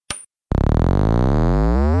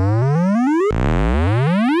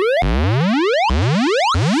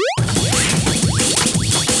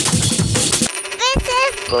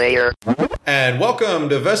here. And welcome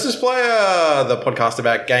to Versus Player, the podcast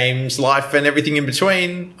about games, life, and everything in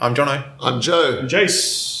between. I'm Jono. I'm Joe. I'm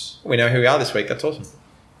Jace. We know who we are this week. That's awesome.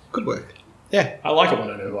 Good work. Yeah. I like it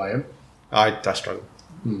when I know who I am. I struggle.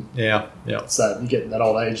 Yeah. So you get that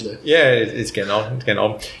old age there. Yeah, it's getting old. It's getting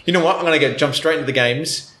old. You know what? I'm going to jump straight into the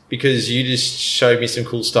games because you just showed me some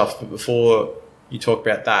cool stuff. But before you talk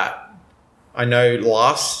about that, I know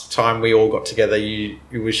last time we all got together,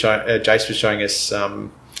 Jace was showing us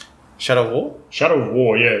Shadow of War? Shadow of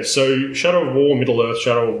War, yeah. So Shadow of War, Middle-earth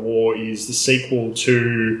Shadow of War is the sequel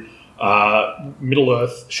to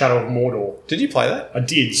Middle-earth Shadow of Mordor. Did you play that? I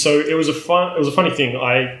did. So it was a funny thing.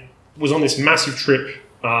 I was on this massive trip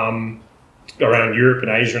around Europe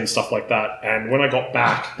and Asia and stuff like that. And when I got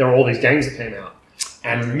back, there were all these games that came out.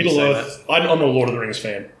 And Middle-earth, I'm not a Lord of the Rings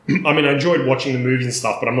fan. I mean, I enjoyed watching the movies and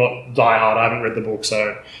stuff, but I'm not diehard. I haven't read the book,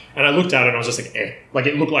 so... And I looked at it and I was just like, eh. Like,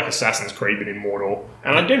 it looked like Assassin's Creed, but in Mordor.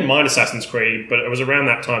 And I didn't mind Assassin's Creed, but it was around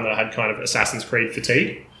that time that I had kind of Assassin's Creed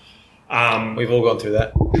fatigue. We've all gone through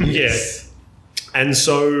that. Yeah. And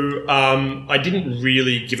so I didn't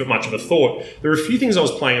really give it much of a thought. There were a few things I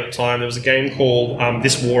was playing at the time. There was a game called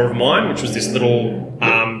This War of Mine, which was this little...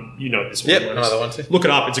 you know this one. Yep, another one too. Look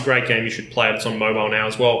it up. It's a great game. You should play it. It's on mobile now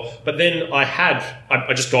as well. But then I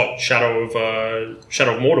just got Shadow of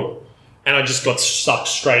Mordor. And I just got sucked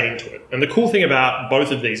straight into it. And the cool thing about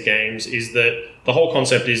both of these games is that the whole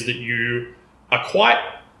concept is that you are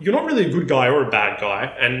you're not really a good guy or a bad guy,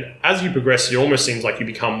 and as you progress, it almost seems like you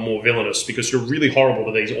become more villainous because you're really horrible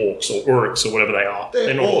to these orcs or uruks or whatever they are.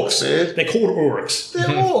 They're not orcs, man. They're called uruks. They're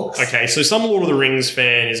orcs. Okay, so some Lord of the Rings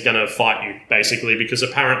fan is going to fight you, basically, because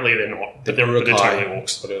apparently they're not. But they're totally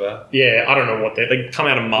orcs. Whatever. Yeah, I don't know what they come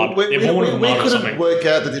out of mud. We couldn't work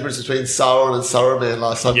out the difference between Sauron and Saruman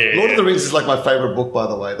last time. Yeah. Lord of the Rings is like my favourite book, by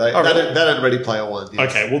the way. They had Ready Player One. Yes.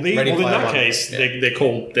 Okay, well, in that case, they're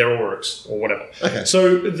orcs or whatever. Okay.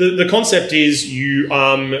 So the concept is you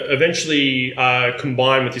eventually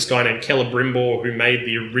combine with this guy named Celebrimbor who made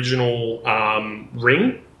the original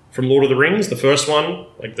ring from Lord of the Rings, the first one.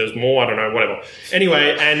 Like, there's more, I don't know, whatever.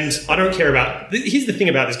 Anyway, and I don't care about... Here's the thing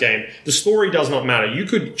about this game. The story does not matter. You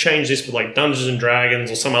could change this with, like, Dungeons and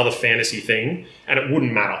Dragons or some other fantasy thing, and it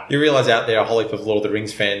wouldn't matter. You realise out there a whole heap of Lord of the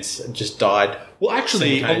Rings fans just died. Well,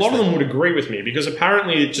 actually, a lot of them would agree with me, because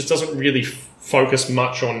apparently it just doesn't really focus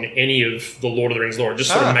much on any of the Lord of the Rings lore. It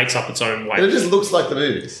just sort of makes up its own way. But it just looks like the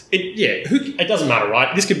movies. It doesn't matter,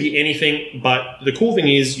 right? This could be anything, but the cool thing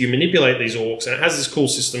is you manipulate these orcs, and it has this cool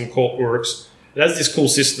system called Uruks. It has this cool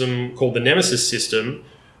system called the Nemesis system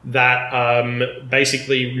that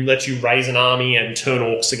basically lets you raise an army and turn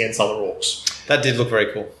orcs against other orcs. That did look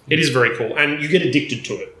very cool. It is very cool, and you get addicted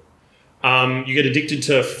to it. You get addicted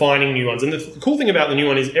to finding new ones. And the cool thing about the new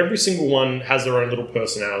one is every single one has their own little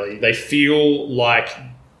personality. They feel like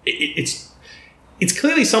it's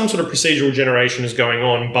clearly some sort of procedural generation is going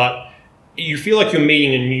on, but you feel like you're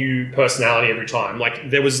meeting a new personality every time. Like,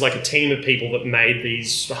 there was like a team of people that made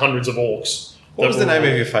these hundreds of orcs. What was the name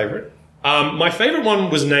of your favourite? My favourite one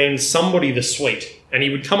was named Somebody the Sweet. And he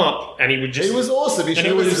would come up and he would just... He was awesome. He's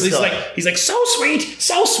like, so sweet,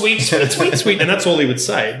 sweet, sweet. And that's all he would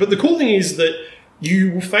say. But the cool thing is that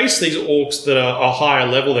you face these orcs that are a higher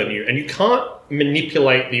level than you, and you can't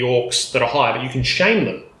manipulate the orcs that are higher, but you can shame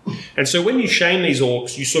them. And so when you shame these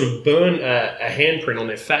orcs, you sort of burn a handprint on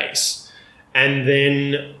their face, and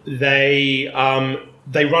then they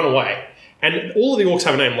run away. And all of the orcs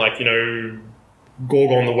have a name, like, you know...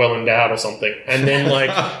 Gorgon the Well Endowed or something, and then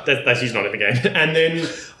like he's not in the game, and then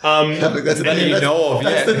that's the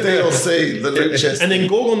DLC, the loot chest, and then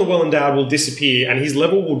Gorgon the Well Endowed will disappear, and his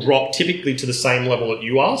level will drop typically to the same level that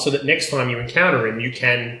you are, so that next time you encounter him, you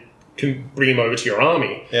can bring him over to your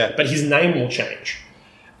army. Yeah, but his name will change.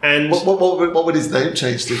 And what would his name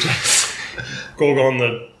change to, Jace? Gorgon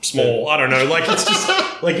the Small. I don't know. Like, it's just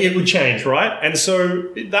like it would change, right? And so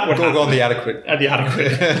that would Gorgon happen. the Adequate. The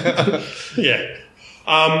Adequate. Yeah.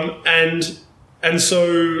 And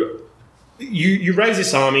so you raise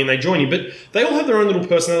this army and they join you, but they all have their own little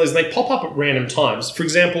personalities and they pop up at random times. For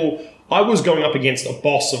example, I was going up against a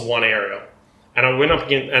boss of one area, and I went up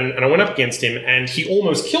against him, and he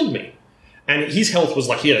almost killed me. And his health was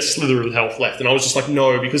like, he had a slither of health left, and I was just like,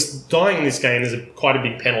 no, because dying in this game is quite a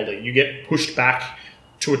big penalty. You get pushed back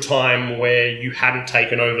to a time where you hadn't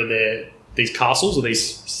taken over these castles or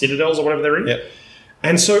these citadels or whatever they're in. Yep.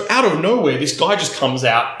 And so out of nowhere, this guy just comes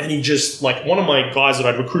out and he just, like, one of my guys that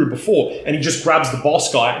I'd recruited before, and he just grabs the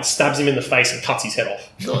boss guy and stabs him in the face and cuts his head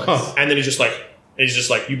off. Nice. And then he's just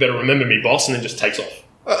like, you better remember me, boss, and then just takes off.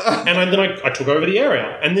 And then I took over the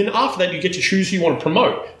area. And then after that, you get to choose who you want to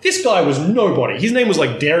promote. This guy was nobody. His name was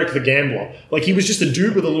like Derek the Gambler. Like, he was just a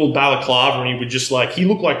dude with a little balaclava, and he would just like, he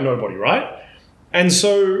looked like nobody, right? And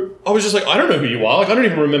so I was just like, I don't know who you are. Like, I don't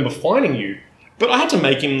even remember finding you. But I had to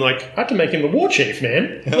make him the war chief,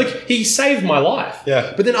 man. Like, he saved my life.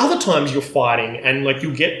 Yeah. But then other times you're fighting, and like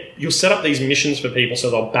you'll set up these missions for people so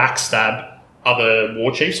they'll backstab other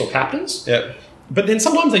war chiefs or captains. Yeah. But then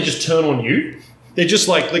sometimes they just turn on you. They're just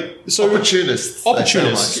like so opportunists.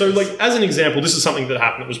 Opportunists. So, like, as an example, this is something that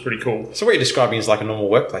happened that was pretty cool. So what you're describing is like a normal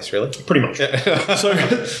workplace, really? Pretty much.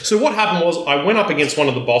 So what happened was I went up against one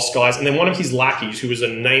of the boss guys, and then one of his lackeys, who was a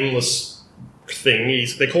nameless thing,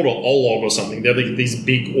 they're called an Olog or something. They're these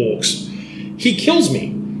big orcs. He kills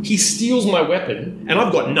me. He steals my weapon, and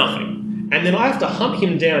I've got nothing. And then I have to hunt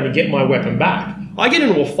him down to get my weapon back. I get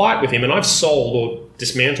into a fight with him, and I've sold or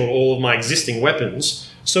dismantled all of my existing weapons,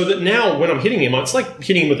 so that now when I'm hitting him, it's like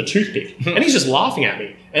hitting him with a toothpick. And he's just laughing at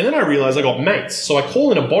me. And then I realize I got mates. So I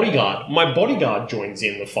call in a bodyguard. My bodyguard joins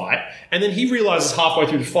in the fight. And then he realizes halfway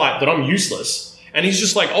through the fight that I'm useless. And he's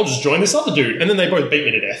just like, I'll just join this other dude. And then they both beat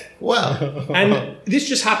me to death. Wow. And this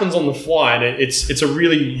just happens on the fly. And it's a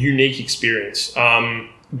really unique experience.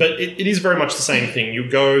 But it is very much the same thing. You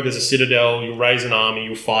go, there's a citadel, you raise an army,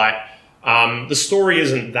 you fight. The story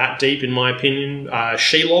isn't that deep, in my opinion.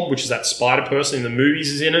 Shelob, which is that spider person in the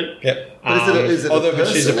movies, is in it. Yep. But is it Although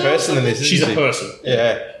she's a person in this, She's a person.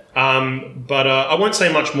 Yeah. But I won't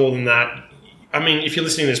say much more than that. I mean, if you're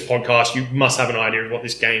listening to this podcast, you must have an idea of what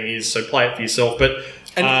this game is, so play it for yourself. But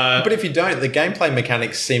if you don't, the gameplay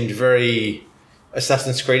mechanics seemed very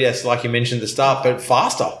Assassin's Creed-esque, like you mentioned at the start, but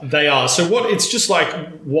faster. They are. So it's just like,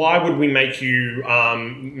 why would we make you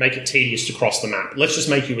make it tedious to cross the map? Let's just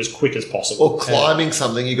make you as quick as possible. Or climbing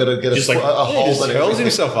something, you got to get Just a like- hole. He just and hurls everything.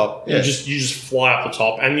 himself up. Yeah. You just fly up the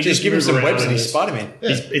top, and you Just give him move some around webs and and he's Spider-Man.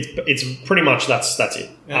 It's pretty much that's it.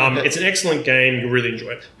 It's an excellent game. You'll really enjoy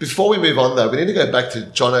it. Before we move on, though, we need to go back to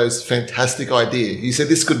Jono's fantastic idea. He said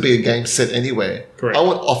this could be a game set anywhere. Correct. I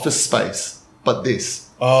want office space, but this.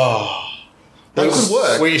 Oh. That could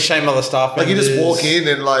work. Where you shame other staff Like, you just members, walk in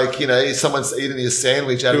and, like, you know, someone's eating your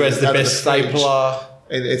sandwich out who of has the out of best fridge. stapler.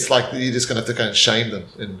 And it's like you're just going to have to go and shame them.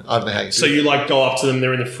 And I don't know how you So do you like go up to them,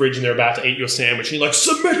 they're in the fridge and they're about to eat your sandwich, and you're like,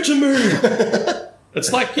 submit to me.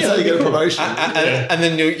 It's like, That's how you get a promotion. And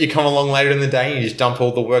then you come along later in the day and you just dump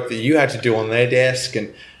all the work that you had to do on their desk.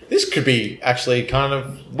 And this could be actually kind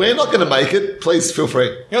of... We're not going to make it. Please feel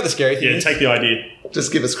free. You know what the scary thing Yeah, is? take the idea.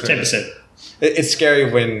 Just give us credit. 10%. It's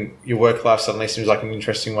scary when your work life suddenly seems like an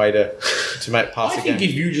interesting way to make pass I a think game.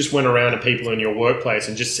 if you just went around to people in your workplace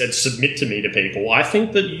and just said, submit to me to people, I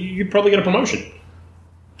think that you'd probably get a promotion.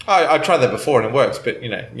 I tried that before and it works, but, you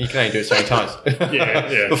know, you can only do it so many times.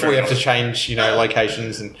 Yeah, Before fair you have to enough. change, you know,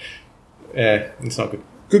 locations and... Yeah, it's not good.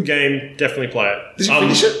 Good game. Definitely play it. Did you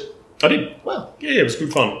finish it? I did. Wow. Yeah, it was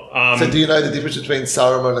good fun. So do you know the difference between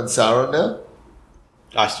Saruman and Sauron now?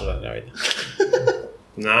 I still don't know either.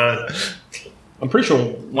 No. I'm pretty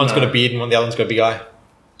sure... One's got a beard and the other one's got a big eye.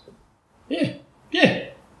 Yeah. Yeah.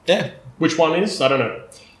 Yeah. Which one is? I don't know.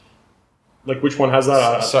 Like, which one has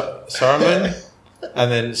that? Saruman,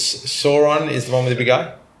 and then Sauron is the one with the big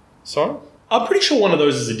eye. Sauron? I'm pretty sure one of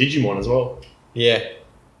those is a Digimon as well. Yeah.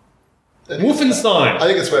 Wolfenstein. I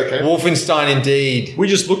think it's where it came from. Wolfenstein, indeed. We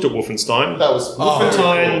just looked at Wolfenstein. That was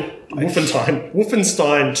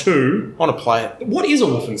Wolfenstein 2. I want to play it. What is a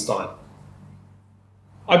Wolfenstein?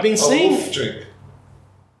 I've been a seeing... wolf drink.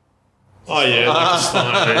 Oh, yeah, like the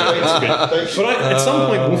Stein. Yeah, that's good. Thank you. But at some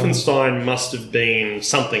point, Wolfenstein must have been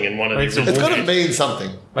something in one of these. It's got to mean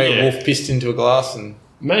something. Maybe Yeah. a wolf pissed into a glass and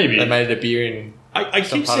Maybe. they made it a beer in... I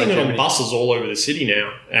some keep part of seeing it on Germany. buses all over the city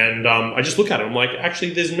now, and I just look at it. I'm like,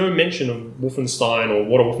 actually, there's no mention of Wolfenstein or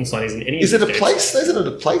what a Wolfenstein is in any Is of it these a games. place? Isn't it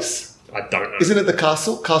a place? I don't know. Isn't it the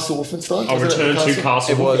castle? Castle Wolfenstein? I'll Isn't it return the to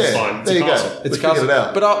Castle It was. Wolfenstein. Yeah, It's there a you castle. go. It's We figured castle. it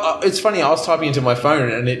out. But it's funny, I was typing into my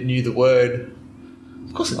phone and it knew the word.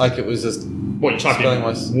 Of course it Like it was just... What, you type in Spelling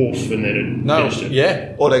wise. wolf and then it No, finished it?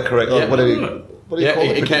 yeah. autocorrect. Yeah. Whatever you, Oh. what do you Yeah, call it?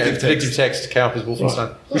 it came, Predictive predictive text. text came up as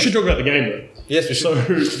Wolfenstein. We should talk about the game, though. Yes, we So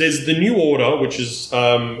should. there's the New Order, which is like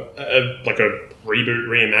a reboot,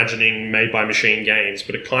 reimagining made by Machine Games,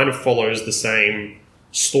 but it kind of follows the same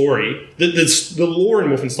story. The lore in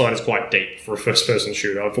Wolfenstein is quite deep for a first-person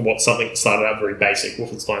shooter, for what something that started out very basic,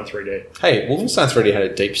 Wolfenstein 3D. Hey, Wolfenstein 3D had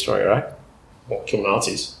a deep story, right? What, kill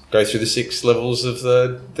Nazis? Go through the 6 levels of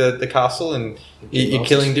the castle and you're Nazis.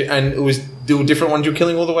 killing... And it was different ones you're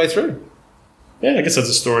killing all the way through. Yeah, I guess that's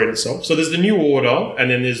a story in itself. So there's the New Order, and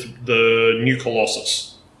then there's the New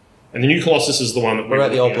Colossus. And the New Colossus is the one that What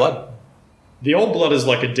about the Old Blood? The Old Blood is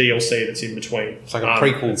like a DLC that's in between. It's like a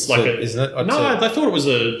prequel, isn't it? No, I thought it was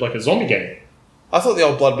like a zombie game. I thought the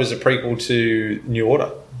Old Blood was a prequel to New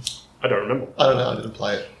Order. I don't remember. I don't know. I didn't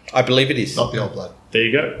play it. I believe it is. Not the Old Blood. There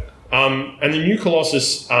you go. And the new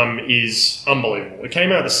Colossus is unbelievable. It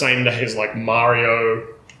came out the same day as like Mario,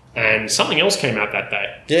 and something else came out that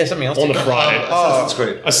day. Yeah, something else On the did. Friday. Assassin's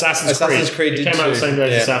Creed. Assassin's Creed. did It came out the too. same day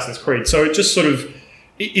as Yeah. Assassin's Creed. So it just sort of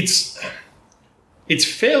it's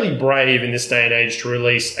fairly brave in this day and age to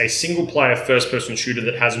release a single player first person shooter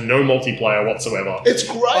that has no multiplayer whatsoever. It's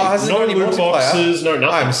great. Oh, has it No got any loot multiplayer? boxes, no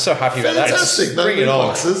nothing. I'm so happy about that. Fantastic. No Bring loot it on.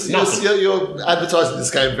 boxes. Nothing. You're advertising this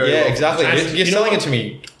game very Yeah, well. exactly. And You're you know selling what? it to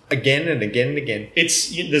me again and again and again.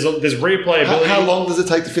 There's replayability. How long does it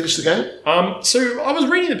take to finish the game? So I was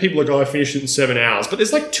reading that people are going to finish it in 7 hours, but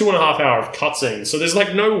there's like 2.5 hours of cutscenes. So there's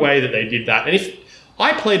like no way that they did that. And if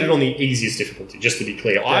I played it on the easiest difficulty, just to be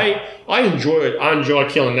clear, I enjoy it. I enjoy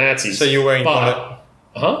killing Nazis. So you're wearing bonnet.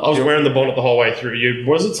 I was wearing the bonnet the whole way through.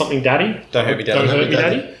 Was it something, Daddy? Don't hurt me, Daddy. Don't hurt me,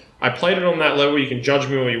 Daddy. I played it on that level. You can judge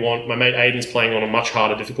me all you want. My mate Aiden's playing on a much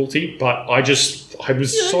harder difficulty, but I was you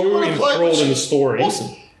so wanna play it, enthralled in the story.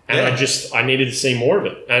 Awesome. And Yeah. I needed to see more of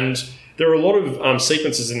it. And there are a lot of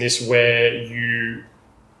sequences in this where you...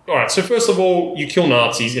 All right, so first of all, you kill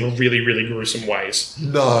Nazis in really, really gruesome ways.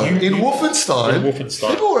 No. In Wolfenstein, In Wolfenstein.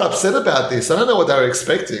 people were upset about this. I don't know what they were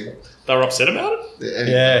expecting. They were upset about it?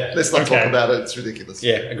 Anyway, Yeah. let's not Okay. talk about it. It's ridiculous.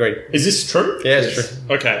 Yeah, agreed. Is this true? Yeah, it's Yes.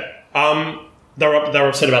 true. Okay. They were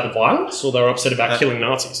upset about the violence, or they were upset about killing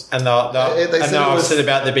Nazis? And They said they're it was- upset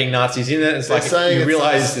about there being Nazis in it. It's They're like saying you it's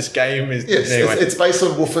realise like- this game is Yes, anyway. it's based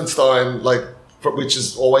on Wolfenstein, which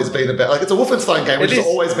has always been about, it's a Wolfenstein game, which It has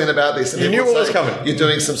is. always been about this. And You people knew what was say coming. You're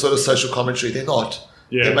doing some sort of social commentary. They're not.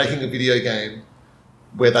 Yeah. They're making a video game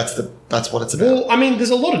where that's what it's about. Well, I mean, there's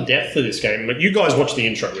a lot of depth to this game, but you guys watched the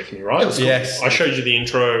intro with me, right? It was cool. Yes. I showed you the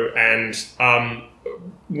intro, and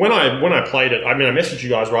when I played it, I mean, I messaged you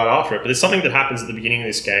guys right after it, but there's something that happens at the beginning of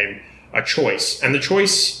this game, a choice, and the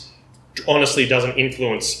choice honestly doesn't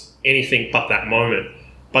influence anything but that moment.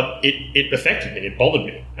 But it affected me, it bothered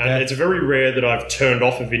me. And Yeah. it's very rare that I've turned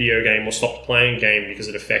off a video game or stopped playing a game because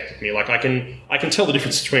it affected me. Like, I can tell the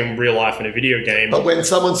difference between real life and a video game. But when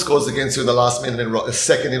someone scores against you in the last minute a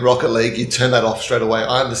second in Rocket League, you turn that off straight away.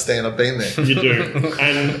 I understand. I've been there. You do,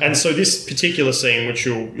 and so this particular scene, which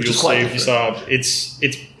you'll is see quite if you start, it's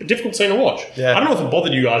a difficult scene to watch. Yeah. I don't know if it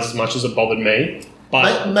bothered you guys as much as it bothered me,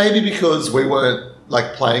 but Maybe because we weren't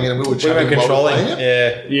playing it and we were we chatting weren't while we were controlling. playing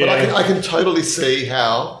it. Yeah. yeah, But I can totally see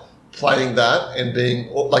how playing that and being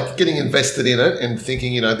getting invested in it and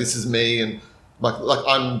thinking, this is me, and like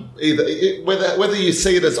I'm either whether you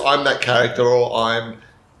see it as I'm that character or I'm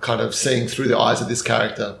kind of seeing through the eyes of this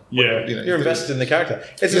character. Yeah. You're invested in the character.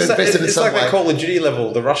 It's, You're invested in it's some like way. that Call of Duty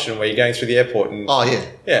level, the Russian, where you're going through the airport and Oh yeah,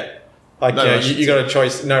 yeah, like No Russians. you got a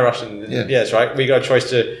choice. No Russian. Yeah. Yeah, that's right. We got a choice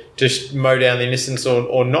to just mow down the innocents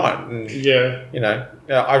or not. And yeah.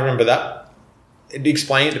 I remember that.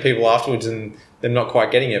 Explain it to people afterwards and them not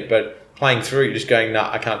quite getting it, but playing through, you're just going,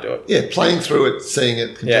 nah, I can't do it. yeah. Playing through it, seeing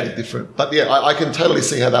it completely Yeah. different. But yeah, I can totally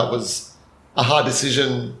see how that was a hard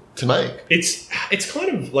decision to make It's kind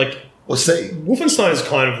of like or see. Wolfenstein is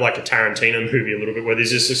kind of like a Tarantino movie a little bit, where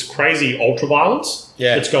there's just this crazy ultra violence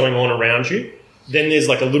Yeah. that's going on around you. Then there's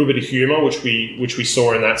like a little bit of humor, which we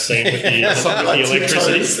saw in that scene with the, with Like the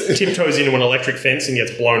electricity. tiptoes. Tiptoes into an electric fence and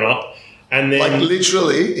gets blown up, and then Like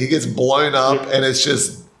literally, he gets blown up, and it's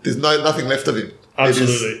just there's nothing left of him. It is-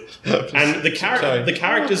 absolutely. And the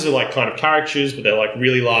characters are like kind of caricatures, but they're like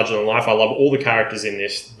really larger than life. I love all the characters in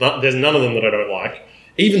this. There's none of them that I don't like.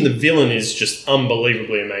 Even the villain is just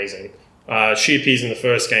unbelievably amazing. She appears in the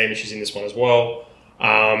first game, and she's in this one as well.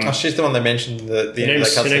 Oh, she's the one that mentioned the end of the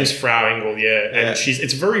Her name's cutscene. Frau Engel, yeah. And Yeah.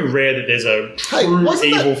 it's very rare that there's a Hey, true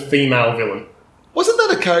wasn't that- evil female villain. Wasn't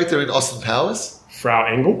that a character in Austin Powers? Frau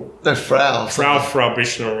Engel? No, Frau. Frau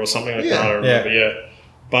Bischner or something like Yeah. that, I don't remember, yeah.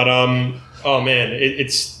 But, oh man,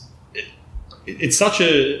 it's such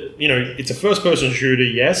a, it's a first-person shooter,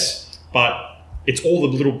 yes, but it's all the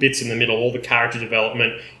little bits in the middle, all the character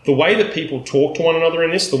development, the way that people talk to one another in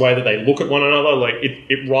this, the way that they look at one another, like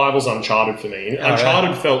it rivals Uncharted for me.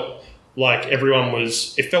 Uncharted felt like it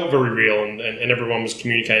felt very real and everyone was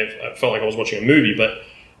communicating. I felt like I was watching a movie, but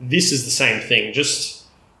this is the same thing. Just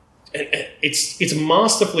it's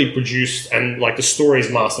masterfully produced and like the story is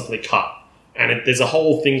masterfully cut. And there's a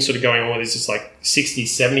whole thing sort of going on. There's this like 60s,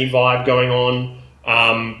 70s vibe going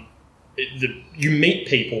on. You meet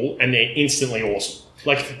people and they're instantly awesome.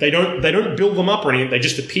 Like they don't build them up or anything. They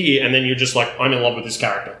just appear and then you're just like, I'm in love with this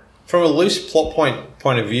character. From a loose plot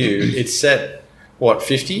point of view, it's set, what,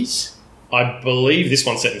 50s? I believe this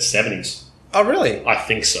one's set in the 70s. Oh, really? I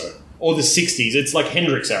think so. or the 60s. It's like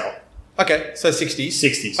Hendrix era. Okay, so 60s.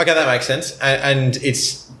 60s. Okay, that makes sense. And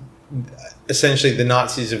it's essentially the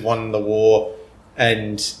Nazis have won the war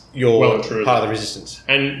and you're Well and truly. part of the resistance.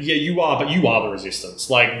 And yeah, you are the resistance.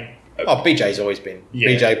 Like, Oh, BJ's always been. Yeah.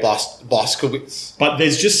 BJ Blazkowicz. but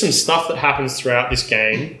there's just some stuff that happens throughout this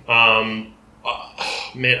game.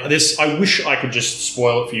 Man, I wish I could just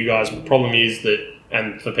spoil it for you guys. But the problem is that,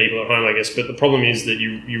 and for people at home, I guess, but the problem is that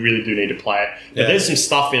you really do need to play it. But Yeah. there's some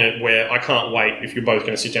stuff in it where I can't wait if you're both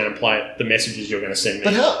going to sit down and play it, the messages you're going to send me.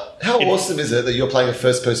 But how awesome is it that you're playing a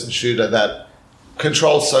first-person shooter that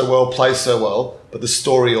controls so well, plays so well, but the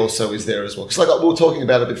story also is there as well? Because like we were talking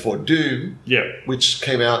about it before, Doom, Yeah, which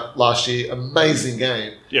came out last year, amazing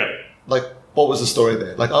game. yeah. Like, what was the story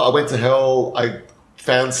there? Like, I went to hell, I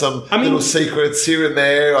found some little secrets here and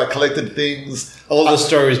there, I collected things. A lot of the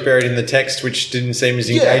story was buried in the text, which didn't seem as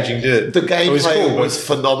engaging, did it? The gameplay was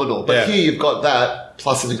cool. phenomenal. But Yeah. here you've got that,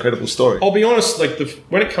 plus an incredible story. I'll be honest, like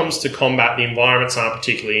when it comes to combat, the environments aren't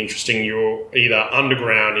particularly interesting. You're either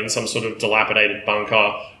underground in some sort of dilapidated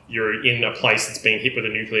bunker, you're in a place that's been hit with a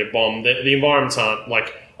nuclear bomb. The environments aren't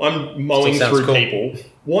like, I'm mowing Still sounds through cool. people.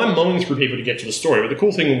 Well, I'm mowing through people to get to the story. But the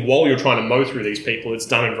cool thing, while you're trying to mow through these people, it's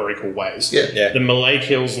done in very cool ways. Yeah. Yeah. The melee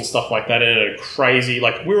kills and stuff like that are crazy.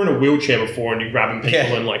 Like, we were in a wheelchair before and you're grabbing people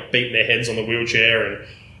Yeah. and like beating their heads on the wheelchair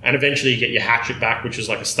and eventually you get your hatchet back, which is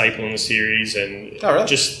like a staple in the series, and Oh, really?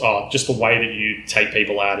 just the way that you take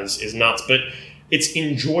people out is nuts. But it's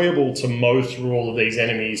enjoyable to mow through all of these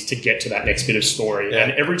enemies to get to that next bit of story. Yeah.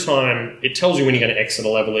 And every time it tells you when you're going to exit a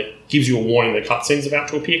level, it gives you a warning the cutscene's about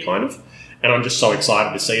to appear, kind of. And I'm just so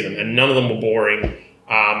excited to see them. And none of them were boring.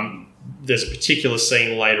 There's a particular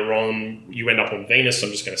scene later on. You end up on Venus.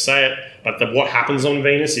 I'm just going to say it. But what happens on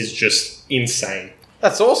Venus is just insane.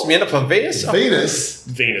 That's awesome. You end up on Venus. Oh, Venus.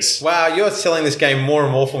 Venus. wow, you're selling this game more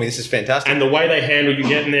and more for me. This is fantastic. And the way they handle you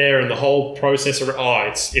getting there and the whole process,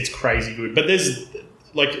 it's crazy good. But there's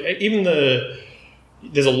like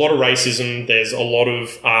there's a lot of racism. There's a lot of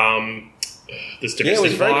there's domestic it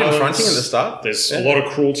was very violence. confronting at the start. There's Yeah. a lot of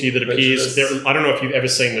cruelty that appears. Prejudice. I don't know if you've ever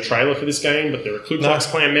seen the trailer for this game, but there are Ku Klux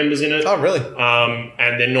Klan members in it. Oh, really?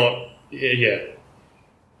 And they're not. Yeah,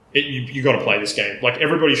 you got to play this game. Like,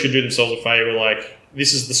 everybody should do themselves a favor. Like,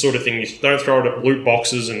 this is the sort of thing you don't throw it at loot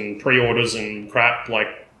boxes and pre-orders and crap. Like,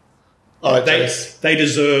 All right, they Jace. they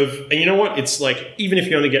deserve. And you know what? It's like, even if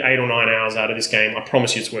you only get 8 or 9 hours out of this game, I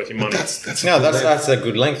promise you it's worth your money. That's No, a good that's a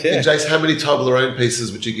good length, yeah. And Jace, how many Toblerone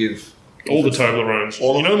pieces would you give? All the Toblerones.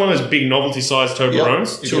 All You know one of those big novelty-sized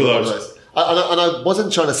Toblerones? you 2 of give one those. And I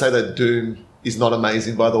wasn't trying to say that Doom is not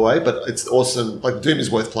amazing, by the way, but it's awesome. Like, Doom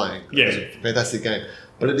is worth playing. Yeah. It's a fantastic game.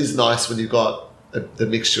 But it is nice when you've got the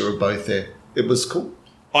mixture of both there. It was cool.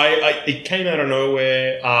 It came out of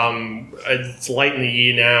nowhere. It's late in the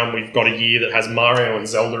year now, and we've got a year that has Mario and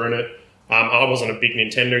Zelda in it. I wasn't a big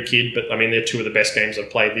Nintendo kid, but I mean, they're 2 of the best games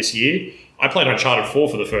I've played this year. I played Uncharted 4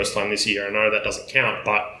 for the first time this year. I know that doesn't count,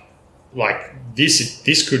 but like this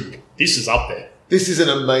is up there. This is an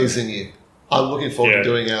amazing year. I'm looking forward Yeah. to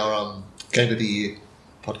doing our Game of the Year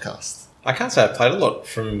podcast. I can't say I've played a lot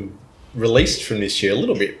released from this year. A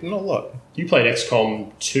little bit, not a lot. You played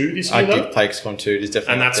XCOM 2 this year, I though? did play XCOM 2. It is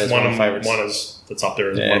definitely And that's there's one of my favourites. that's up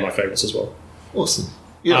there as Yeah. one of my favourites as well. Awesome.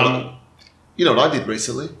 You know what I did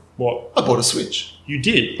recently? What? I bought a Switch. You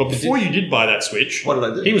did, but before you did buy that Switch, What did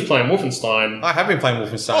I do? he was playing Wolfenstein. I have been playing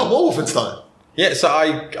Wolfenstein. Oh, more Wolfenstein. Yeah, so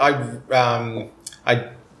I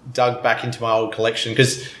dug back into my old collection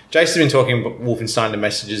because Jason's been talking about Wolfenstein to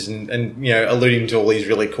messages and you know alluding to all these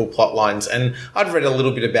really cool plot lines, and I'd read a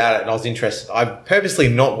little bit about it and I was interested. I've purposely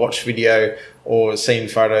not watched video or seen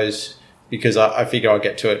photos because I figure I'll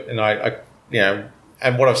get to it, and I you know,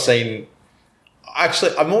 and what I've seen.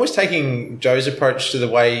 Actually, I'm always taking Joe's approach to the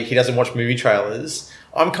way he doesn't watch movie trailers.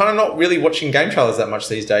 I'm kind of not really watching game trailers that much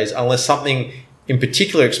these days unless something in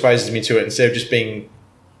particular exposes me to it instead of just going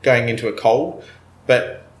into it cold.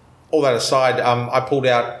 But all that aside, I pulled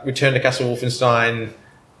out Return to Castle Wolfenstein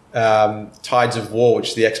Tides of War, which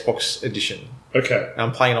is the Xbox edition. Okay. And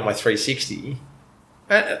I'm playing it on my 360.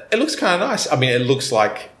 And it looks kind of nice. I mean, it looks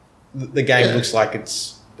like the game looks like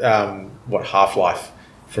it's Half-Life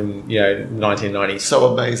from 1990s.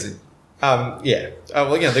 So amazing. Yeah.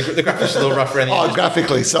 Well, the graphics are a little rough around the Oh, edges.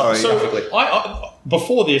 graphically, sorry. So Graphically.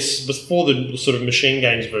 before the sort of Machine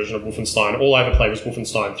Games version of Wolfenstein, all I ever played was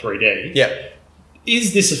Wolfenstein 3D. Yeah.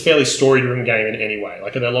 Is this a fairly story-driven game in any way?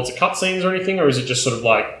 Like, are there lots of cutscenes or anything, or is it just sort of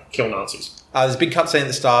like kill Nazis? There's a big cutscene at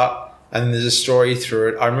the start, and there's a story through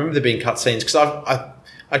it. I remember there being cutscenes because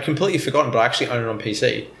I'd completely forgotten, but I actually own it on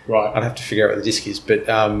PC. Right. I'd have to figure out what the disc is. But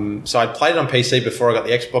so I played it on PC before I got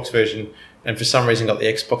the Xbox version, and for some reason got the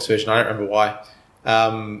Xbox version. I don't remember why.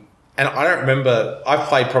 And And I don't remember. I've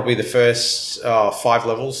played probably the first 5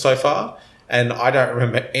 levels so far, and I don't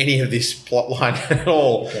remember any of this plot line at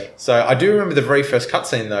all. Okay. So I do remember the very first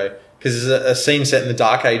cutscene though, because there's a scene set in the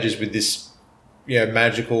Dark Ages with this,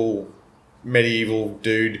 magical medieval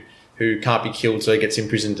dude who can't be killed, so he gets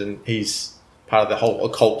imprisoned, and he's part of the whole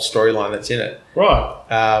occult storyline that's in it. Right.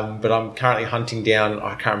 But I'm currently hunting down,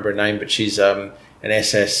 I can't remember her name, but she's an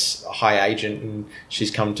SS high agent, and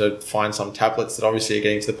she's come to find some tablets that obviously are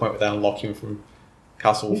getting to the point where they unlock him from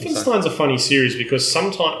Castle Wolfenstein. Wolfenstein's a funny series because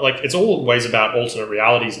sometimes, it's always about alternate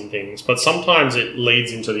realities and things, but sometimes it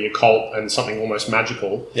leads into the occult and something almost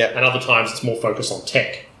magical, Yeah. and other times it's more focused on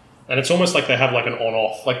tech. And it's almost like they have like an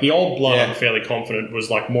on-off. Like the Old Blood, Yeah. I'm fairly confident, was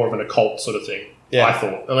like more of an occult sort of thing, Yeah. I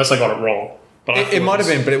thought, unless I got it wrong. But I thought It might have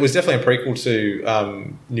was- been, but it was definitely a prequel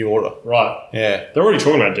to New Order. Right. Yeah. They're already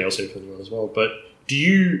talking about DLC for the new one as well. But do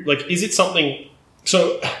you, is it something...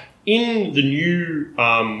 So, in the new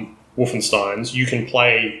Wolfensteins, you can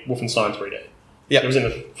play Wolfenstein 3D. Yep. It was in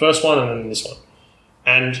the first one and then in this one.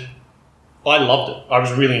 And I loved it. I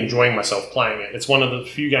was really enjoying myself playing it. It's one of the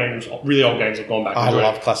few games, really old games I've gone back and I enjoyed.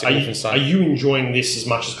 love classic Are Wolfenstein. Are you enjoying this as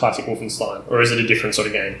much as classic Wolfenstein? Or is it a different sort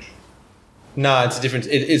of game? No, it's a different.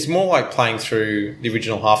 It's more like playing through the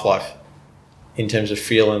original Half-Life in terms of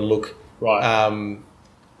feel and look. Right.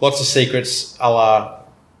 Lots of secrets, a la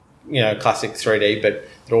classic 3D, but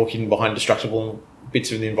they're all hidden behind destructible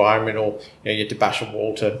bits of the environment, or you have to bash a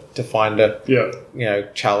wall to find a yeah.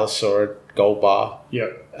 chalice or a gold bar. Yeah.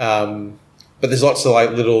 But there's lots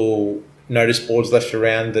of little notice boards left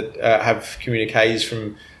around that have communiques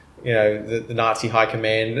from the Nazi high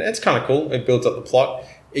command. It's kind of cool. It builds up the plot.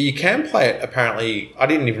 You can play it, apparently, I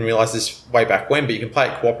didn't even realise this way back when, but you can play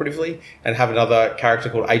it cooperatively and have another character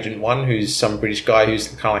called Agent 1, who's some British guy who's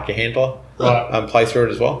kind of like a handler, Right. play through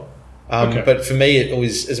it as well. Okay. But for me, it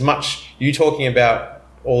was as much you talking about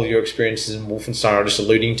all of your experiences in Wolfenstein, or just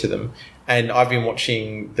alluding to them. And I've been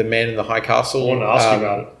watching The Man in the High Castle. I wanted to ask you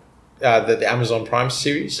about it. The Amazon Prime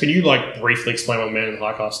series. Can you briefly explain what the Man in the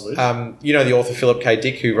High Castle is? The author Philip K.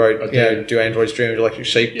 Dick, who wrote Do Androids Dream of Electric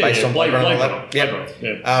Sheep, based on Blade Runner.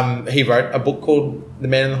 He wrote a book called The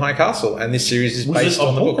Man in the High Castle, and this series is Was based it a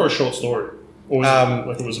on the book book. or a short story? Or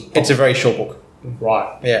was it was a It's a very short book.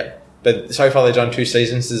 right. Yeah. But so far they've done 2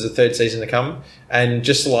 seasons. There's a 3rd season to come. And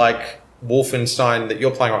just like Wolfenstein that you're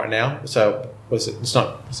playing right now, so what's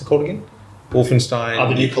it called again? Wolfenstein.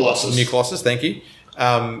 The New Colossus. New Colossus, thank you.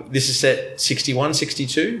 This is set 61,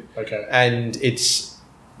 62. Okay. And it's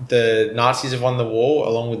the Nazis have won the war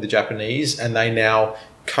along with the Japanese, and they now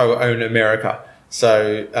co-own America.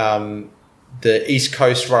 So the East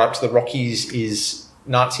Coast right up to the Rockies is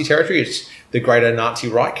Nazi territory. It's the Greater Nazi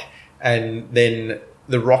Reich. And then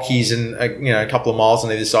the Rockies and a couple of miles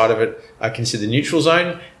on either side of it are considered the neutral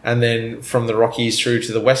zone. And then from the Rockies through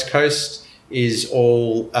to the West Coast is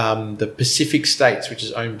all the Pacific states, which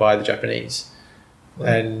is owned by the Japanese.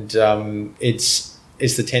 And it's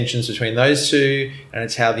the tensions between those two, and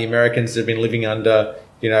it's how the Americans have been living under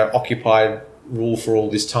occupied rule for all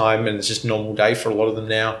this time, and it's just a normal day for a lot of them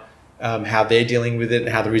now. How they're dealing with it, and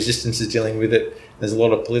how the resistance is dealing with it. There's a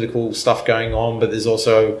lot of political stuff going on, but there's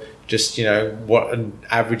also just what an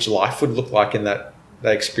average life would look like in that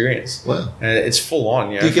experience. Wow. And it's full on.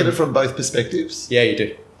 Do you get it from both perspectives? Yeah, you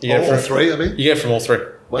do. You get it All from three, I mean? You get it from all 3.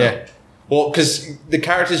 Wow. Yeah. Well, because the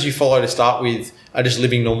characters you follow to start with are just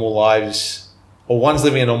living normal lives, or one's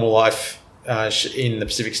living a normal life in the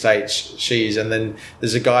Pacific States, she is, and then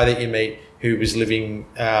there's a guy that you meet who was living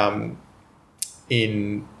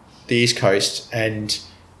in the East Coast, and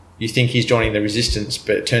you think he's joining the resistance,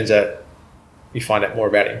 but it turns out you find out more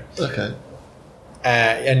about him. Okay.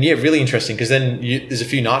 And yeah, really interesting, because then there's a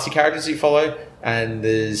few Nazi characters you follow, and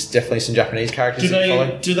there's definitely some Japanese characters that you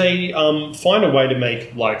follow. Do they find a way to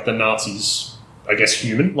make the Nazis, I guess,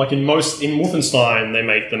 human? In Wolfenstein, they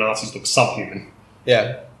make the Nazis look subhuman.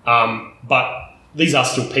 Yeah. But these are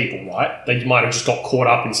still people, right? They might have just got caught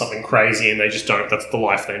up in something crazy, and they just don't. That's the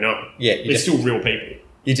life they know. Yeah, they're still real people.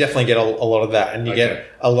 You definitely get a lot of that, and you get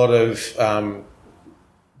a lot of.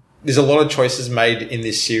 There's a lot of choices made in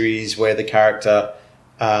this series where the character,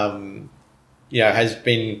 has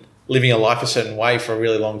been living a life a certain way for a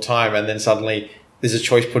really long time, and then suddenly there's a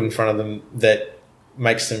choice put in front of them that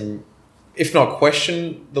makes them, if not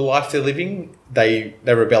question the life they're living, they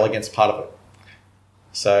rebel against part of it.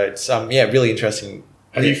 So it's really interesting.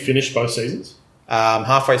 Have you finished both seasons?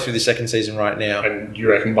 Halfway through the 2nd season right now. And you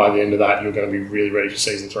reckon by the end of that you're going to be really ready for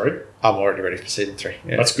season 3? I'm already ready for season 3.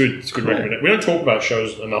 Yeah. That's good. It's good recommendation. We don't talk about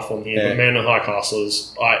shows enough on here, but Man in the High Castle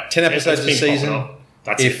is 10 episodes a season.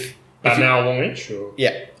 That's about an hour long each? Or?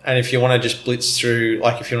 Yeah. And if you want to just blitz through,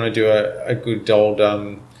 if you want to do a good old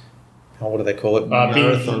what do they call it?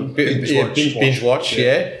 Marathon. Binge watch.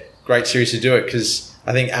 Yeah. Great series to do it because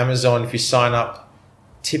I think Amazon, if you sign up,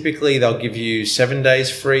 typically they'll give you 7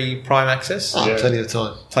 days free Prime access. Oh, plenty of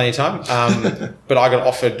time. Plenty of time. But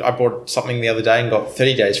I bought something the other day and got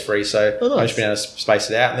 30 days free. So nice. I've just been able to space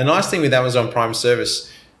it out. And the nice thing with Amazon Prime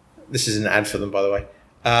service, this is an ad for them, by the way.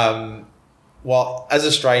 Well, as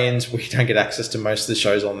Australians, we don't get access to most of the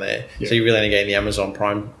shows on there. Yeah. So you're really only getting the Amazon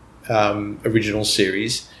Prime original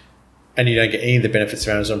series. And you don't get any of the benefits of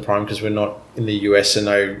Amazon Prime because we're not in the US and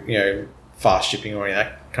no, fast shipping or any of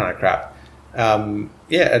that kind of crap.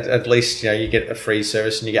 At least, you get a free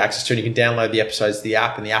service and you get access to it. And you can download the episodes to the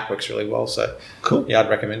app and the app works really well. So Cool. yeah, I'd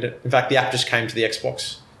recommend it. In fact, the app just came to the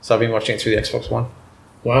Xbox. So I've been watching it through the Xbox One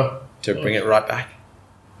Wow. to bring it right back.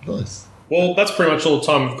 Nice. Well, that's pretty much all the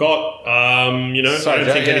time we've got. Sorry, I don't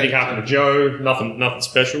Joe, think yeah. anything happened to Joe. Nothing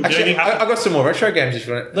special. Did Actually, anything happen? I got some more retro games if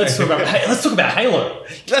you want. Let's talk about Halo.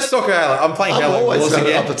 Let's talk about Halo. I'm playing I'm Halo always Wars up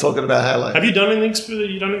again. for talking about Halo. Have you done anything?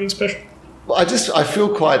 You done anything special? Well, I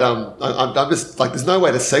feel quite I'm just like there's no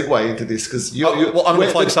way to segue into this because you. Well, I'm going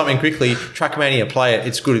to plug something quickly. Trackmania, play it.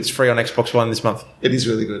 It's good. It's free on Xbox One this month. It is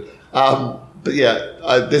really good. But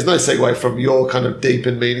yeah, there's no segue from your kind of deep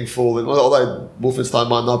and meaningful, and although Wolfenstein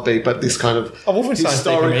might not be, but this kind of Wolfenstein's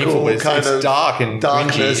deep and meaningful. It's dark and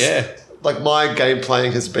darkness. cringy, yeah. Like my game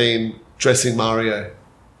playing has been dressing Mario.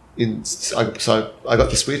 So I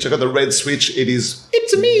got the Switch. I got the red Switch. It is.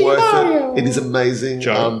 It's me, worth Mario. It is amazing.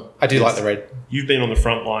 Joe, I do like the red. You've been on the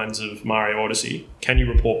front lines of Mario Odyssey. Can you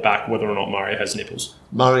report back whether or not Mario has nipples?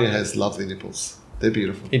 Mario has lovely nipples. They're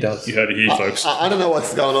beautiful. He does. You heard it here, folks. I don't know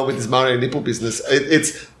what's going on with this Mario nipple business.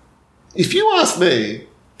 It's if you ask me,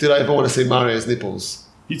 did I ever want to see Mario's nipples?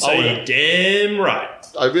 You'd say you're damn right.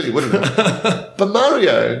 I really wouldn't have. But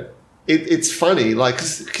Mario, it's funny, like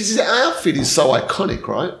because his outfit is so iconic,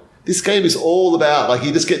 right? This game is all about like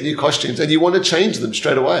you just get new costumes and you want to change them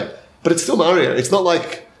straight away. But it's still Mario. It's not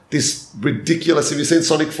like this ridiculous. Have you seen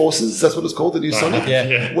Sonic Forces? That's what it's called, the new Sonic.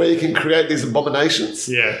 Yeah. Where you can create these abominations.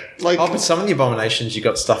 Yeah. Like But some of the abominations, you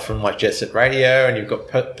got stuff from like Jet Set Radio, and you've got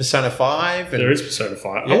Persona 5. And There is Persona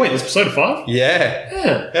 5. Oh, wait, there's Persona 5?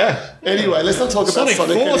 Yeah. Yeah. anyway, let's not talk about Sonic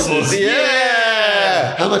Sonic Forces. anymore.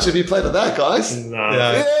 Yeah. How much have you played of that, guys? No.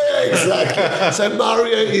 Yeah. Yeah, exactly. So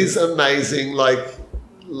Mario is amazing. Like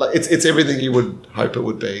it's everything you would hope it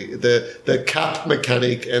would be. The cap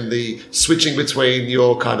mechanic and the switching between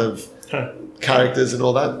your kind of characters and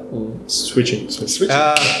all that. Switching. Switching.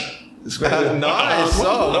 It's great. Nice.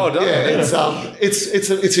 Oh, well done. Yeah,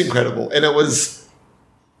 it's incredible, and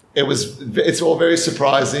it's all very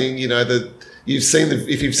surprising. That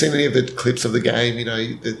if you've seen any of the clips of the game,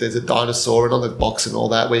 there's a dinosaur and on the box and all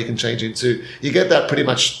that where you can change into. You get that pretty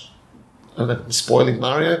much. I don't know, I'm spoiling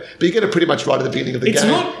Mario, but you get it pretty much right at the beginning of the It's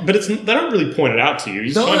game. not, but they don't really point it out to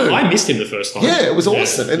you. No. I missed him the first time. Yeah, it was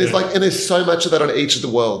awesome, and it's and there's so much of that on each of the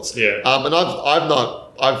worlds. Yeah. And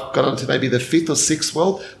I've got on to maybe the 5th or 6th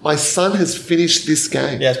world. My son has finished this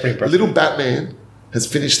game. Yeah, it's pretty impressive. Little Batman has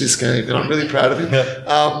finished this game, and I'm really proud of him.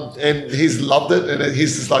 And he's loved it, and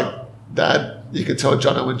he's just like, Dad, you can tell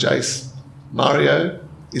Jono and Jace, Mario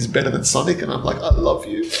is better than Sonic, and I'm like, I love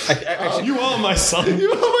you. Actually, You are my son.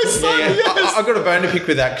 You are my son. yeah. Yes. I've got a bone to pick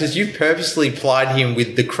with that because you purposely plied him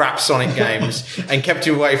with the crap Sonic games and kept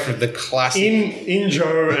him away from the classic. In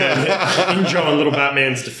Joe and Little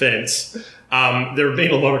Batman's defense, there have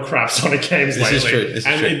been a lot of crap Sonic games This lately. is true, this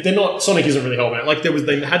is true. They're not. Sonic isn't really held back. Like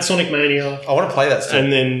they had Sonic Mania, I want to play that still.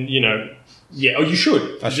 and then you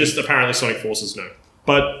should. Just apparently Sonic Forces no.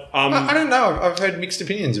 But I don't know. I've heard mixed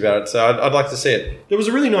opinions about it, so I'd like to see it. there was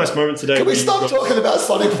a really nice moment today. Can we where you stop got- talking about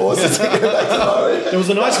Sonic Forces and get back to Mario? There was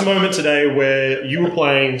a nice moment today where you were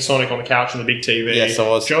playing Sonic on the couch on the big TV. Yes, I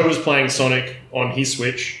was. Joe was playing Sonic on his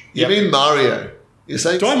Switch. You mean Mario? You're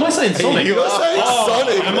saying Am I saying Sonic? You're saying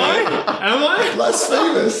Sonic. Am I?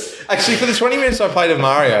 Blasphemous. Actually, for the 20 minutes I played of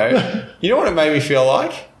Mario, you know what it made me feel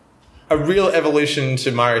like? A real evolution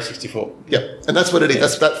to Mario 64. Yep, and that's what it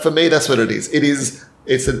is. For me, that's what it is.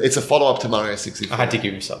 It's a follow up to Mario 64. I had to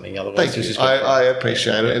give him something, otherwise Thank it was you. just I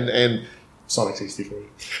appreciate it, and Sonic 64.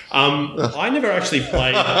 I never actually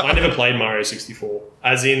played. I never played Mario 64.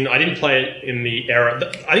 As in, I didn't play it in the era.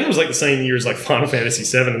 I think it was like the same year as like Final Fantasy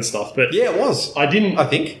 7 and stuff. But yeah, it was. I didn't. I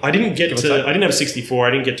think. I didn't get Give or to. take. I didn't have a 64. I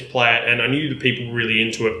didn't get to play it, and I knew the people were really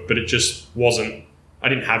into it, but it just wasn't. I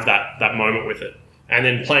didn't have that moment with it. And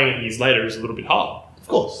then playing it years later is a little bit hard. of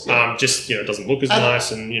course, yeah. Just it doesn't look as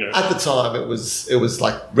nice, and At the time, it was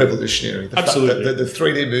like revolutionary. The Absolutely. fact that the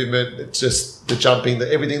 3D movement, it's just the jumping,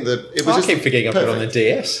 everything. It was I just keep forgetting I put it on the perfect.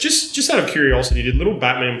 DS. Just out of curiosity, did Little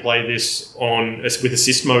Batman play this with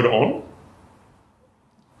assist mode on?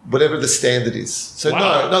 whatever the standard is. So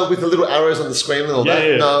Wow. no, with the little arrows on the screen and all Yeah, that.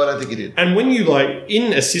 yeah. No, I don't think he did. And when you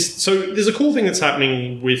in assist, so there's a cool thing that's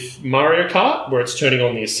happening with Mario Kart where it's turning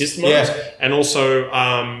on the assist mode, Yeah. and also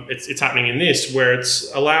it's happening in this where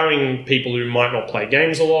it's allowing people who might not play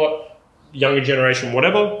games a lot, younger generation,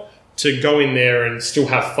 whatever, to go in there and still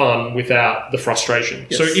have fun without the frustration.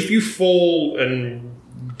 Yes. So if you fall and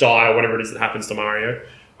die or whatever it is that happens to Mario,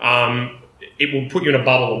 it will put you in a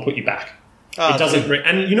bubble and put you back. Ah, It doesn't,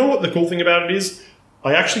 and you know what the cool thing about it is?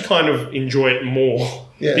 I actually kind of enjoy it more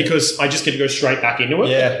Yeah. because I just get to go straight back into it.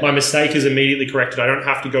 Yeah. My mistake is immediately corrected. I don't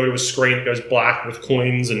have to go to a screen that goes black with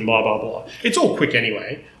coins and blah blah blah. It's all quick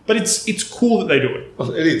anyway, but it's cool that they do it.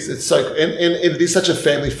 It is. It's so, and it is such a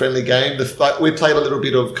family-friendly game. We played a little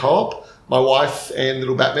bit of co-op. My wife and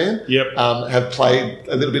little Batman Yep. have played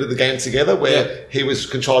a little bit of the game together where he was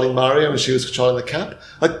controlling Mario and she was controlling the cap.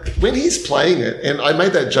 Like, when he's playing it, and I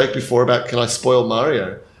made that joke before about, can I spoil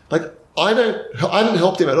Mario? Like, I didn't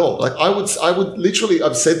help him at all. Like, I would literally,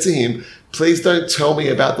 I've said to him, please don't tell me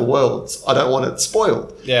about the worlds. I don't want it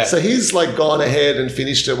spoiled. Yeah. So he's like gone ahead and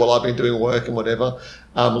finished it while I've been doing work and whatever,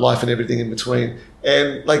 life and everything in between.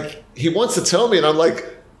 And like, he wants to tell me and I'm like,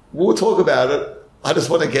 we'll talk about it. I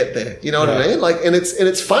just want to get there. You know what I mean? Like, and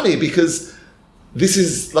it's funny because this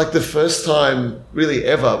is like the first time really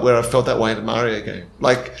ever where I felt that way in a Mario game.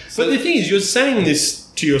 Like, But the thing is, you're saying this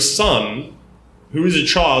to your son, who is a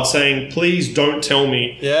child, saying, "Please don't tell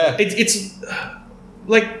me." Yeah. It's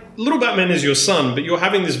like little Batman is your son, but you're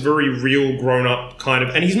having this very real, grown-up kind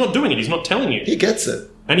of, and he's not doing it. He's not telling you, he gets it.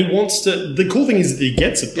 and he wants to. The cool thing is that he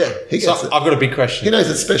gets it. Yeah, he So gets it. I've got a big question. He knows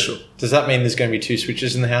it's special. Does that mean there's going to be 2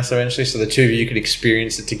 Switches in the house eventually, so the two of you could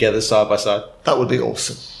experience it together side by side? That would be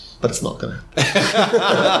awesome. But it's not going to happen.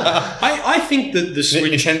 I think that the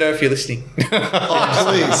Switch. Nintendo, if you're listening. Oh,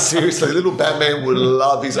 please, seriously. Little Batman would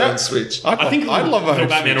love his own Switch. I think I'd love a little home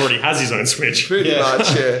Batman Switch. already has his own Switch. Pretty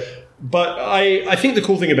much, yeah. But I think the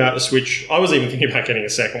cool thing about the Switch, I was even thinking about getting a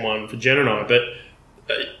second one for Jen and I, but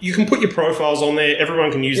you can put your profiles on there.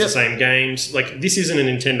 Everyone can use Yep. the same games. Like, this isn't a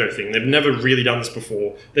Nintendo thing. They've never really done this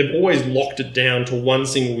before. They've always locked it down to one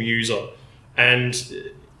single user. And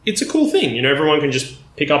it's a cool thing. You know, everyone can just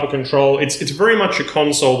pick up a control. It's very much a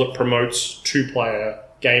console that promotes two-player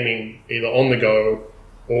gaming either on the go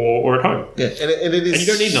or at home. Yeah, and it is, And you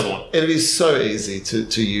don't need another one. And it is so easy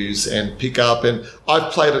to use and pick up. And I've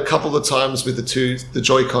played a couple of times with the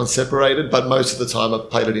Joy-Con separated, but most of the time I've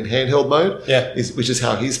played it in handheld mode. Yeah. Which is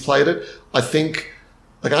how he's played it. I think,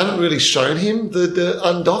 like, I haven't really shown him the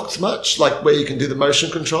undocked much, like where you can do the motion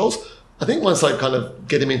controls. I think once I kind of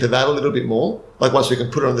get him into that a little bit more, like once we can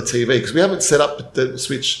put it on the TV, because we haven't set up the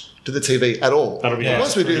Switch to the TV at all. That'll be And nice.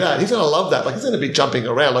 once we do that, he's going to love that. Like, he's going to be jumping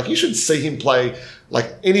around. Like, you should see him play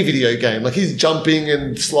like any video game. Like, he's jumping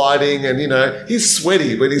and sliding and, you know, he's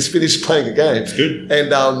sweaty when he's finished playing a game. It's good.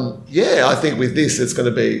 And, yeah, I think with this, it's going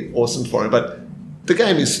to be awesome for him. But the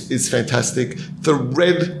game is fantastic. The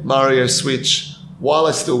red Mario Switch, while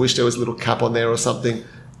I still wish there was a little cap on there or something,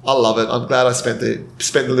 I love it. I'm glad I spent the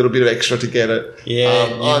little bit of extra to get it. Yeah,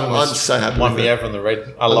 you I'm almost so happy won with me it. over on the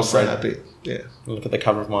red. I I'm love so red. happy. Yeah. Look at the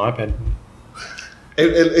cover of my iPad.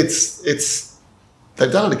 It's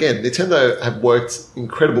they've done it again. Nintendo have worked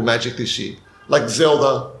incredible magic this year. Like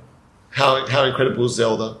Zelda, how incredible is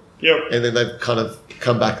Zelda? Yep. And then they've kind of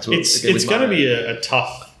come back to it. It's again with going to Mario. be a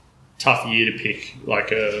tough year to pick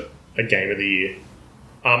like a game of the year.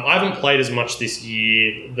 I haven't played as much this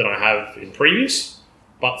year than I have in previous,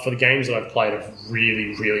 but for the games that I've played, I've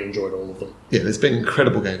really, really enjoyed all of them. Yeah, there's been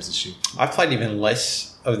incredible games this year. I've played even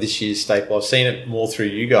less of this year's staple. I've seen it more through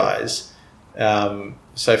you guys.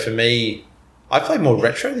 So for me, I played more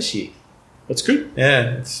retro this year. That's good.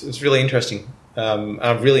 Yeah, it's really interesting.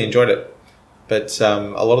 I've really enjoyed it. But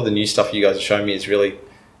a lot of the new stuff you guys are showing me is really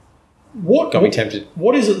got me tempted.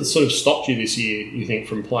 What is it that sort of stopped you this year, you think,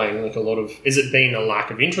 from playing like a lot of... Is it been a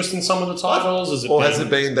lack of interest in some of the titles? Has it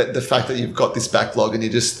been that the fact that you've got this backlog and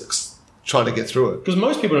you're just trying to get through it? Because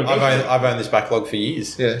most people don't go I've owned this backlog for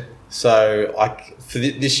years. Yeah. So for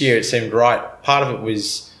this year, it seemed right. Part of it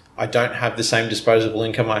was I don't have the same disposable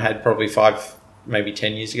income I had probably 5, maybe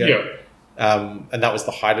 10 years ago. Yeah. And that was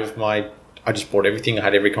the height of I just bought everything. I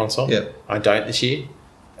had every console. Yeah. I don't this year.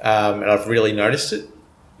 And I've really noticed it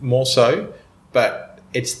more so. But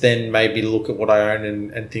it's then maybe look at what I own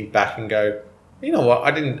and think back and go, you know what? I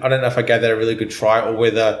don't know if I gave that a really good try or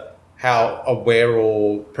whether how aware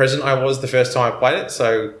or present I was the first time I played it.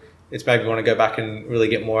 So it's maybe want to go back and really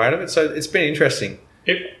get more out of it. So it's been interesting.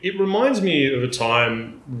 It reminds me of a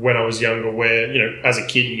time when I was younger where, you know, as a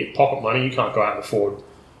kid, you get pocket money, you can't go out and afford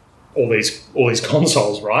all these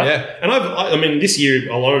consoles, right? Yeah. And I mean, this year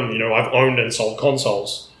alone, you know, I've owned and sold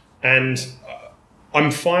consoles. And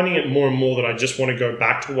I'm finding it more and more that I just want to go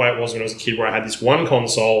back to the way it was when I was a kid, where I had this one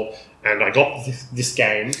console and I got this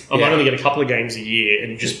game. I might only get a couple of games a year,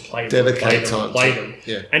 and you just play them, play them.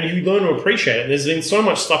 Yeah. And you learn to appreciate it. There's been so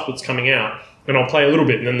much stuff that's coming out, and I'll play a little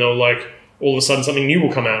bit, and then they'll all of a sudden something new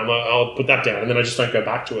will come out, and I'll put that down, and then I just don't go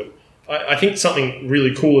back to it. I think something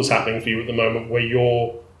really cool is happening for you at the moment, where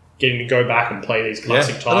you're getting to go back and play these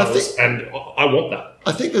classic titles, and I want that.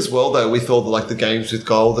 I think as well, though, with all the games with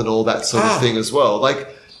gold and all that sort of thing as well, it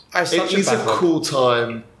is a cool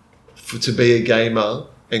time to be a gamer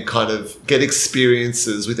and kind of get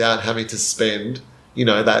experiences without having to spend,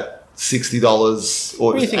 that $60 or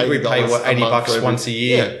What do you think we pay, $80 once a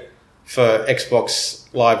year for Xbox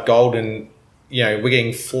Live Gold, and, we're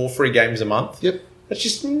getting 4 free games a month? Yep. That's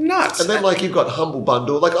just nuts. And then, you've got Humble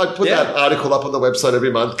Bundle. I put that article up on the website every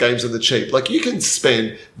month, Games on the Cheap. You can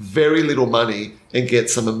spend very little money and get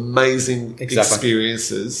some amazing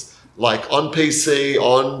experiences, on PC,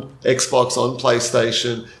 on Xbox, on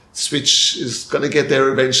PlayStation. Switch is going to get there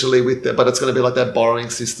eventually but it's going to be like that borrowing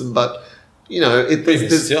system. But,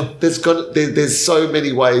 there's so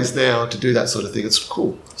many ways now to do that sort of thing. It's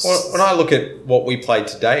cool. Well, when I look at what we played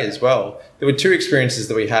today as well, there were 2 experiences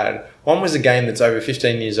that we had. One was a game that's over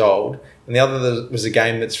 15 years old, and the other was a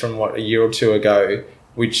game that's from, a year or 2 ago,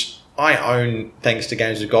 which I own thanks to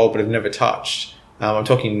Games with Gold but have never touched. I'm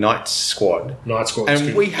talking Night Squad.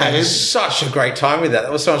 And we had such a great time with that.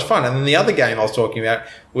 That was so much fun. And then the other game I was talking about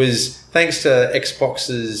was thanks to the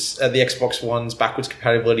Xbox One's backwards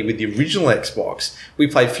compatibility with the original Xbox, we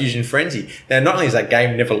played Fusion Frenzy. Now, not only is that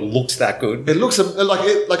game never looked that good. It looks I'm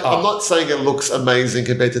not saying it looks amazing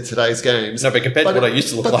compared to today's games. No, but compared to what it used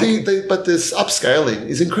to look like. But this upscaling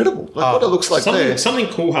is incredible. What it looks like there. Something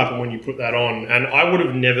cool happened when you put that on, and I would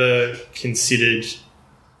have never considered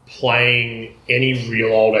playing any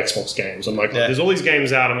real old Xbox games. I'm like, there's all these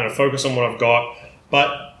games out, I'm going to focus on what I've got.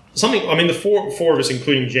 But the four of us,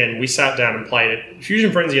 including Jen, we sat down and played it.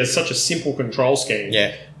 Fusion Frenzy has such a simple control scheme.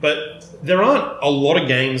 Yeah. But there aren't a lot of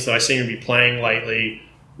games that I seem to be playing lately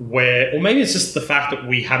or maybe it's just the fact that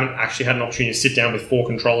we haven't actually had an opportunity to sit down with 4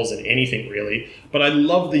 controllers in anything really. But I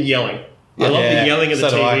love the yelling. I love the yelling at the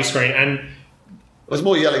TV screen. And it was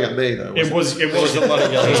more yelling at me, though. It was a lot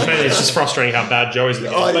of yelling. It's just frustrating how bad Joey's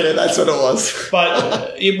looking. That's what it was.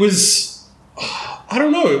 But it was, I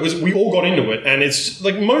don't know. We all got into it, and it's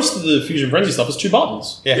most of the Fusion Frenzy stuff is 2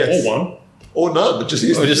 buttons, or one, or none, but just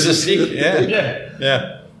a stick.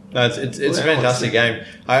 Yeah. No, it's a fantastic game.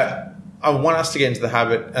 I want us to get into the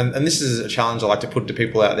habit, and this is a challenge I like to put to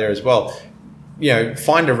people out there as well.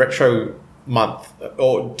 Find a retro month,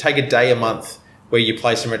 or take a day a month where you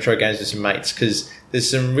play some retro games with some mates, because there's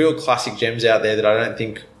some real classic gems out there that I don't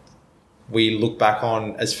think we look back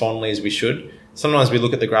on as fondly as we should. Sometimes we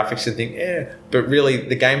look at the graphics and think, but really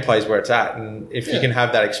the gameplay is where it's at. And if you can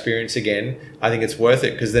have that experience again, I think it's worth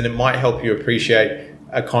it, because then it might help you appreciate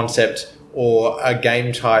a concept or a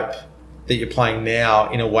game type that you're playing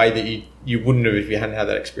now in a way that you wouldn't have if you hadn't had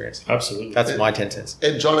that experience. Absolutely. That's my 10 cents.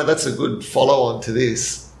 And Johnny, that's a good follow-on to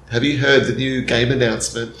this. Have you heard the new game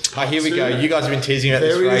announcement? Here we go. You guys have been teasing about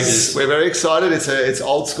this for ages. We're very excited. It's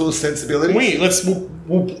old school sensibility.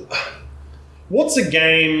 What's a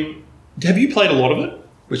game? Have you played a lot of it?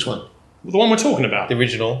 Which one? The one we're talking about. The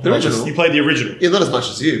original. The original. You played the original. Yeah, not as much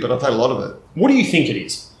as you, but I played a lot of it. What do you think it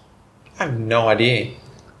is? I have no idea.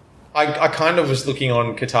 I kind of was looking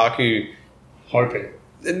on Kotaku, hoping.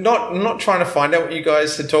 Not trying to find out what you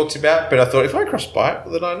guys had talked about, but I thought if I cross by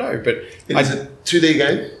it, then I know. But it's a 2D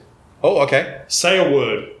game. Oh, okay. Say a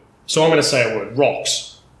word. So I'm going to say a word.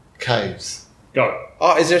 Rocks. Caves. Go.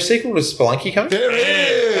 Oh, is there a sequel to Spelunky coming? There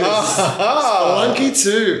is! Spelunky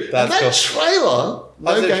 2. That's that trailer,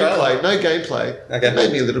 no gameplay. Okay. It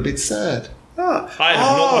made me a little bit sad. I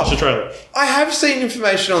have not watched the trailer. I have seen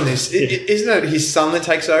information on this. Isn't it his son that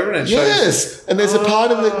takes over and it shows? Yes, and there's a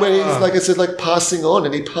part of it where he's passing on,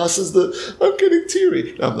 and he passes I'm getting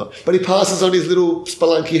teary. No, I'm not. But he passes on his little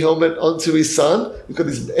Spelunky helmet onto his son. He's got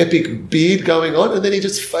this epic beard going on, and then he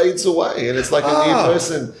just fades away, and it's like a new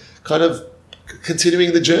person kind of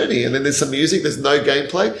continuing the journey. And then there's some music, there's no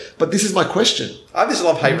gameplay. But this is my question. I have this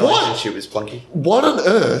love-hate relationship with Spelunky. What on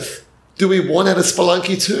earth do we want out of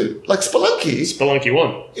Spelunky 2? Spelunky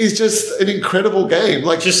 1 is just an incredible game.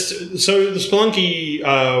 So the Spelunky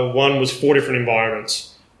 1 was 4 different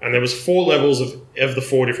environments, and there was 4 levels of the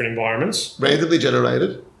 4 different environments. Randomly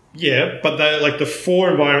generated. Yeah, but the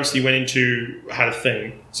 4 environments that you went into had a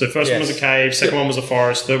theme. So first one was a cave, second one was a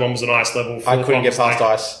forest, third one was an ice level, I couldn't get past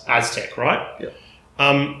ice. Aztec, right?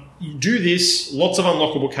 Yeah. You do this, lots of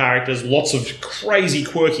unlockable characters, lots of crazy,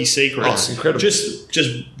 quirky secrets. Oh, incredible.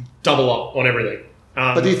 Just double up on everything.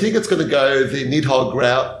 But do you think it's going to go the Nidhogg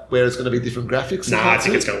route where it's going to be different graphics? Nah, I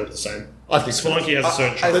think it's going to look the same. I think so. Spelunky has a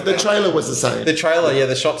certain charm. The trailer was the same. The trailer,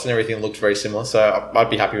 the shots and everything looked very similar, so I'd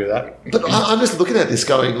be happy with that. But I'm just looking at this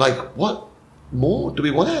going, like, what more do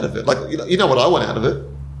we want out of it? Like, you know what I want out of it?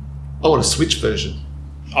 I want a Switch version.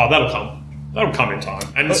 Oh, that'll come. That'll come in time.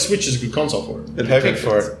 And the Switch is a good console for it. Perfect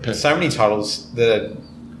for it. So many titles that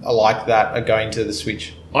are like that are going to the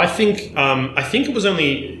Switch. I think it was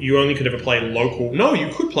you only could ever play local. No, you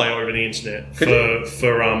could play over the internet for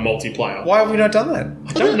multiplayer. Why have we not done that?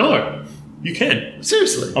 I don't know. You can.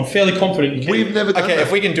 Seriously. I'm fairly confident you can. We've never done that. Okay,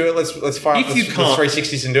 if we can do it, let's fire up the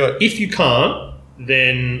 360s and do it. If you can't,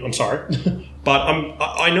 then I'm sorry. But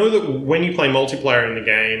I know that when you play multiplayer in the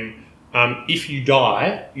game, if you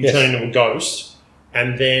die, you turn into a ghost.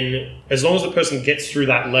 And then as long as the person gets through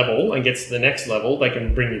that level and gets to the next level, they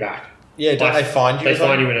can bring you back. Yeah, don't they find you? They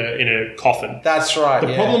find you in a coffin. That's right.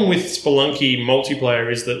 The problem with Spelunky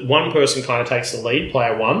multiplayer is that one person kind of takes the lead,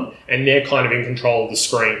 player one, and they're kind of in control of the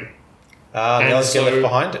screen. The others get left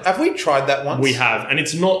behind. Have we tried that once? We have, and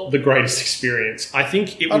it's not the greatest experience. I'd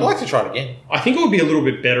like to try it again. I think it would be a little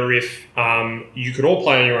bit better if you could all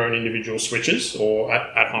play on your own individual Switches or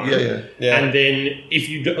at home. Yeah. And then if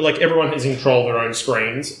you everyone is in control of their own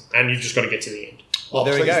screens, and you've just got to get to the end. Well,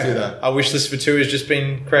 there we go. do that. Our wish list for 2 has just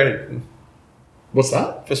been created. What's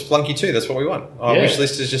that? For Spelunky 2, that's what we want. Our wish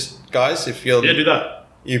list is just, guys, if you're... Yeah, do that.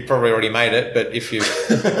 You've probably already made it, but if you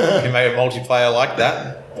made a multiplayer like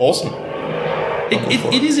that, awesome.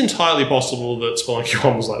 It is entirely possible that Spelunky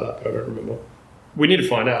 1 was like that, but I don't remember. We need to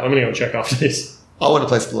find out. I'm going to go check after this. I want to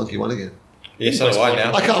play Spelunky 1 again. Yeah, so do I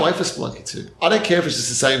now. I can't wait for Spelunky 2. I don't care if it's just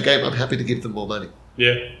the same game. I'm happy to give them more money.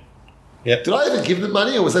 Yeah. Yep. Did I even give them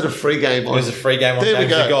money, or was that a free game? It was a free game on There we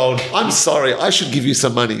Games of go. Gold. I'm sorry. I should give you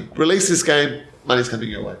some money. Release this game. Money's coming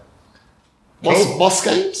your way. Cool. Moss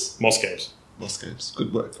Games? Moss Games. Moss Games.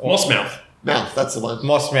 Good work. Moss Mouth. Mouth, that's the one.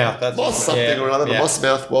 Moss Mouth. That's Moss something or another. Yeah. Moss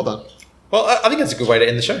Mouth. Well done. Well, I think that's a good way to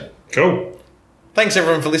end the show. Cool. Thanks,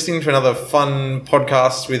 everyone, for listening to another fun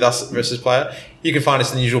podcast with us versus Player. You can find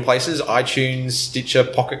us in the usual places, iTunes, Stitcher,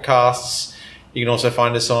 Pocket Casts. You can also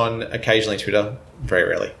find us on occasionally Twitter, very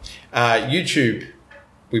rarely. YouTube,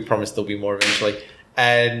 we promise there'll be more eventually.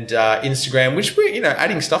 And Instagram, which we're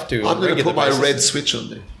adding stuff to. I'm going to put my red switch on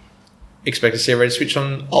there. Expect to see a red switch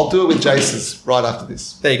on. I'll do it with Jason's right after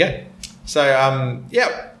this. There you go. So,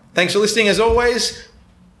 thanks for listening as always.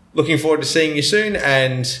 Looking forward to seeing you soon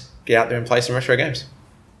and get out there and play some retro games.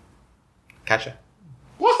 Catch ya.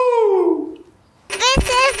 Woohoo! This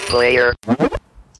is Player.